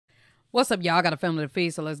What's up, y'all? Got a family to feed,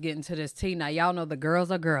 so let's get into this tea. Now, y'all know the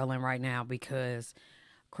girls are girling right now because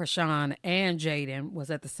Chrisean and Jaidyn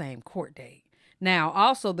was at the same court date. Now,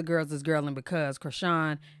 also the girls is girling because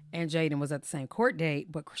Chrisean and Jaidyn was at the same court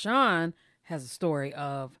date, but Chrisean has a story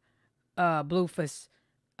of Blueface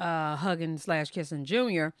hugging slash kissing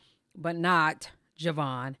Junior, but not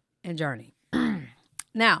Javon and Journey.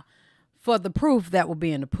 Now, for the proof that will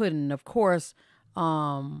be in the pudding, of course,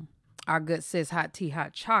 our good sis Hot Tea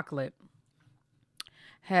Hot Chocolate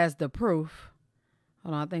has the proof.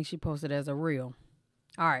 Hold on, I think she posted as a reel.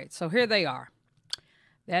 All right, so here they are.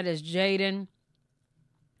 That is Jaidyn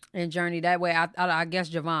and Journey. That way, I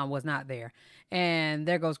guess Javon was not there. And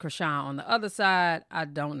there goes Chrisean on the other side. I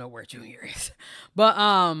don't know where Junior is. But,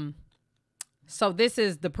 so this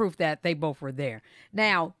is the proof that they both were there.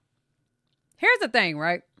 Now, here's the thing,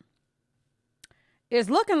 right? It's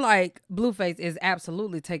looking like Blueface is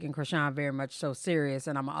absolutely taking Chrisean very much so serious.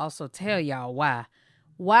 And I'm going to also tell y'all why.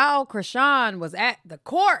 While Chrisean was at the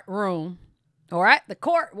courtroom, or at the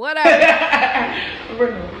court, whatever,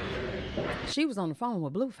 she was on the phone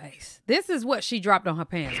with Blueface. This is what she dropped on her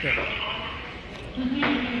pants, girl.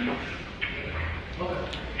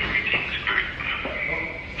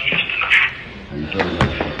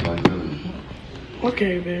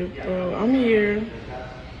 Okay, babe. I'm here.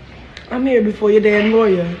 I'm here before your damn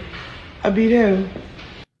lawyer. I beat him.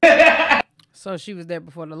 So she was there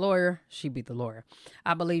before the lawyer. She beat the lawyer.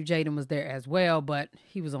 I believe Jaidyn was there as well, but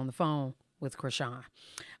he was on the phone with Chrisean.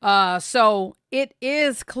 So it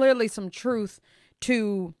is clearly some truth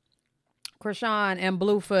to Chrisean and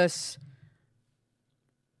Blueface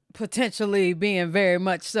potentially being very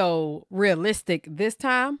much so realistic this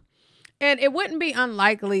time. And it wouldn't be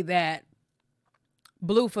unlikely that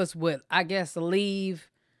Blueface would, I guess, leave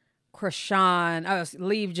Chrisean,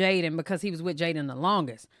 leave Jaidyn because he was with Jaidyn the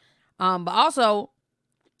longest. But also,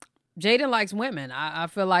 Jaidyn likes women. I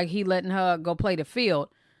feel like he letting her go play the field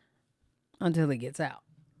until he gets out.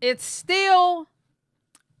 It's still,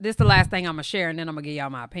 this is the last thing I'm going to share, and then I'm going to give y'all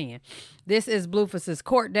my opinion. This is Blueface's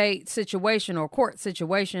court date situation or court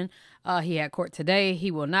situation. He had court today. He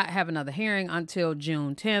will not have another hearing until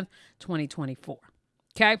June 10th, 2024.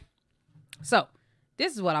 Okay? So,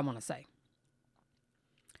 this is what I want to say.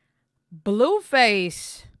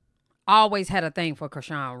 Blueface always had a thing for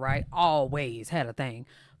Chrisean, right? Always had a thing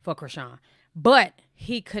for Chrisean. But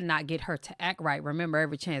he could not get her to act right. Remember,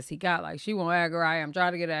 every chance he got, like, she won't act right. I'm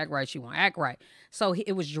trying to get her to act right. She won't act right. So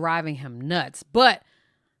it was driving him nuts. But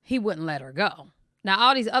he wouldn't let her go. Now,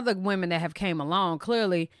 all these other women that have came along,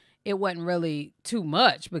 clearly it wasn't really too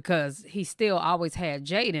much because he still always had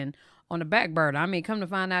Jaidyn on the back burner. I mean, come to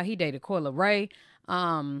find out, he dated Coyle Ray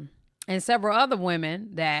and several other women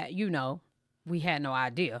that, you know, we had no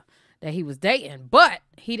idea that he was dating, but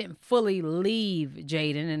he didn't fully leave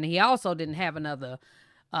Jaidyn, and he also didn't have another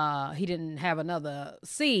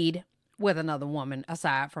seed with another woman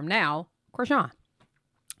aside from now Chrisean.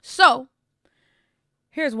 So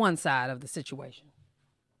here's one side of the situation.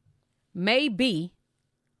 Maybe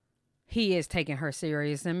he is taking her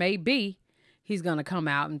serious, and maybe he's gonna come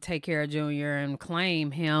out and take care of Junior and claim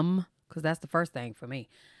him, because that's the first thing for me.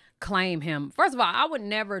 Claim him. First of all, I would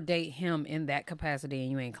never date him in that capacity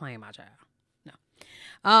and you ain't claim my child. No.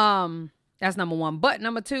 That's number one. But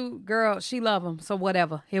number two, girl, she love him. So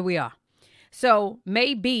whatever. Here we are. So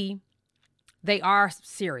maybe they are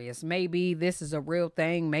serious. Maybe this is a real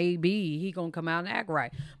thing. Maybe he gonna come out and act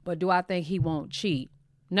right. But do I think he won't cheat?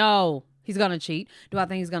 No. He's gonna cheat. Do I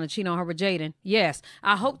think he's gonna cheat on her with Jaidyn? Yes.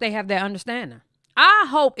 I hope they have that understanding. I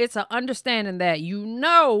hope it's an understanding that, you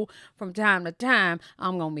know, from time to time,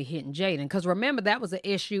 I'm going to be hitting Jaidyn. Because remember, that was an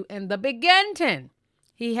issue in the beginning.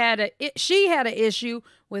 She had an issue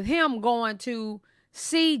with him going to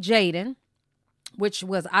see Jaidyn, which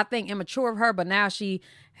was, I think, immature of her. But now she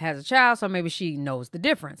has a child, so maybe she knows the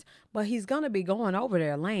difference. But he's going to be going over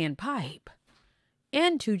there laying pipe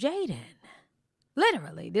into Jaidyn.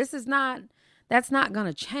 Literally. That's not going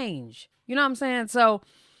to change. You know what I'm saying? So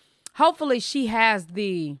hopefully she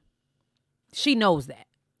knows that,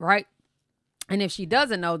 right? And if she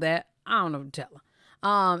doesn't know that, I don't know what to tell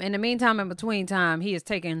her. In the meantime, in between time, he is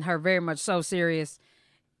taking her very much so serious.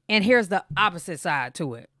 And here's the opposite side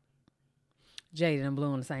to it. Jaidyn and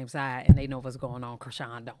Blue on the same side, and they know what's going on.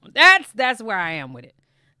 Chrisean don't. That's where I am with it.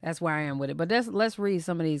 That's where I am with it. But let's read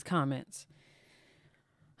some of these comments.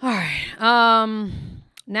 All right.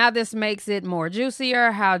 Now this makes it more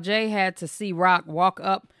juicier. How Jay had to see Rock walk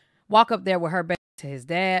up there with her back to his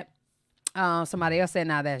dad. Somebody else said,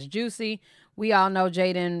 now that's juicy. We all know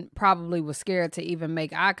Jaidyn probably was scared to even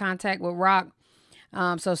make eye contact with Rock.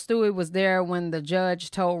 So Stewie was there when the judge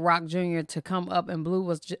told Rock Jr. to come up, and Blue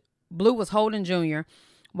was Blue was holding Junior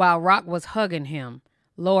while Rock was hugging him.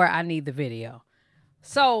 Lord, I need the video.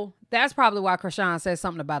 So that's probably why Chrisean said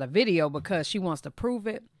something about a video, because she wants to prove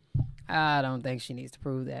it. I don't think she needs to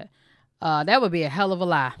prove that. That would be a hell of a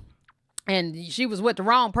lie. And she was with the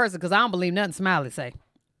wrong person, because I don't believe nothing Smiley say.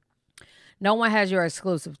 No one has your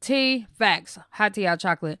exclusive tea. Facts. Hot tea, hot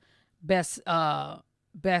chocolate. Best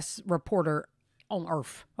reporter on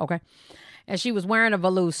earth. Okay. And she was wearing a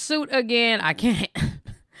velour suit again. I can't.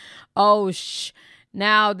 Oh,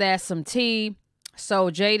 now that's some tea. So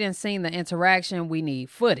Jaidyn seen the interaction. We need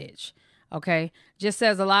footage. Okay. Just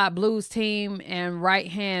says a lot. Blue's team and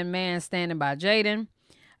right-hand man standing by Jaidyn.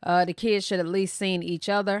 The kids should at least seen each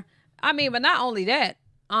other. I mean, but not only that,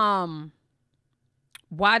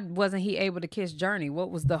 why wasn't he able to kiss Journey? What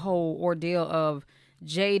was the whole ordeal of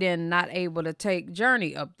Jaidyn not able to take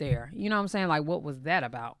Journey up there? You know what I'm saying? Like, what was that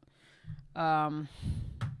about? I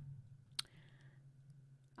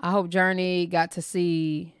hope Journey got to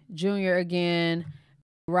see Junior again.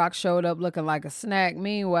 Rock showed up looking like a snack.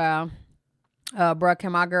 Meanwhile, bruh,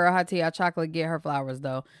 can my girl Hot Tea Hot Chocolate get her flowers,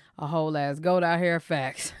 though? A whole ass goat out here.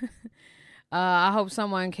 Facts. I hope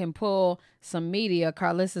someone can pull some media.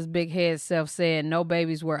 Carlissa's big head self said no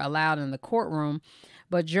babies were allowed in the courtroom,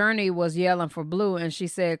 but Journey was yelling for Blue, and she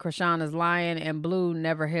said Chrisean is lying and Blue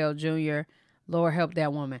never held Junior. Lord help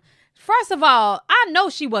that woman. First of all, I know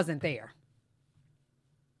she wasn't there.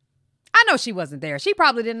 I know she wasn't there. She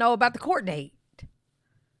probably didn't know about the court date.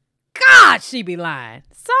 God, she be lying.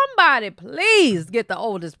 Somebody please get the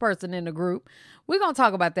oldest person in the group. We're going to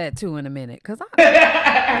talk about that too in a minute, because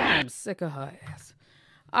I'm sick of her ass.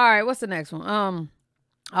 All right, what's the next one?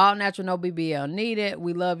 All natural, no BBL needed.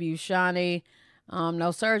 We love you, Shawnee.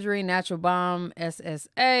 No surgery, natural bomb,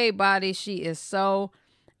 SSA body. She is so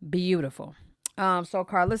beautiful. So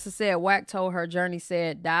Carlissa said Wack told her Journey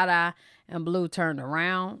said Dada and Blue turned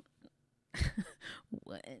around.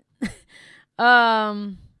 What?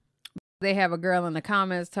 They have a girl in the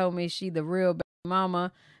comments told me she the real baby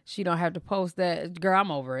mama. She don't have to post that. Girl,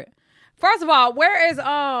 I'm over it. First of all, where is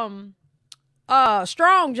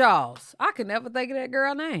Strong Jaws? I could never think of that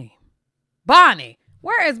girl name. Bonnie.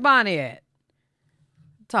 Where is Bonnie at?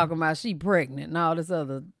 Talking about she pregnant and all this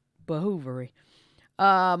other behoovery.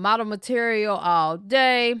 Model material all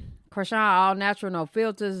day. Chrisean all natural, no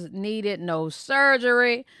filters needed, no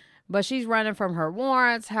surgery. But she's running from her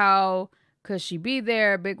warrants. How could she be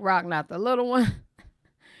there? Big Rock, not the little one.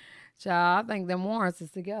 Child, I think them warrants is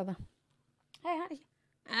together. Hey, honey.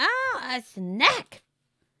 Oh, a snack.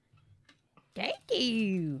 Thank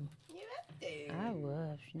you. I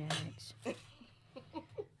love snacks.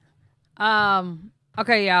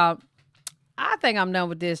 Okay, y'all. I think I'm done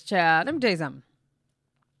with this, child. Let me tell you something.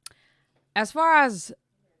 As far as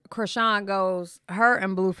Chrisean goes, her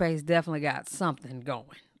and Blueface definitely got something going.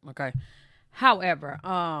 Okay. However,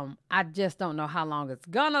 I just don't know how long it's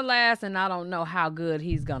gonna last, and I don't know how good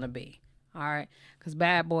he's gonna be. All right. Because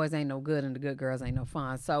bad boys ain't no good and the good girls ain't no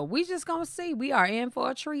fun. So we just gonna see. We are in for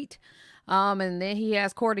a treat. And then he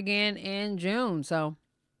has court again in June. So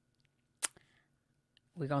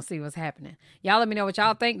we're going to see what's happening. Y'all let me know what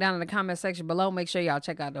y'all think down in the comment section below. Make sure y'all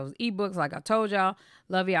check out those ebooks like I told y'all.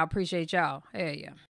 Love y'all. Appreciate y'all. Hell yeah.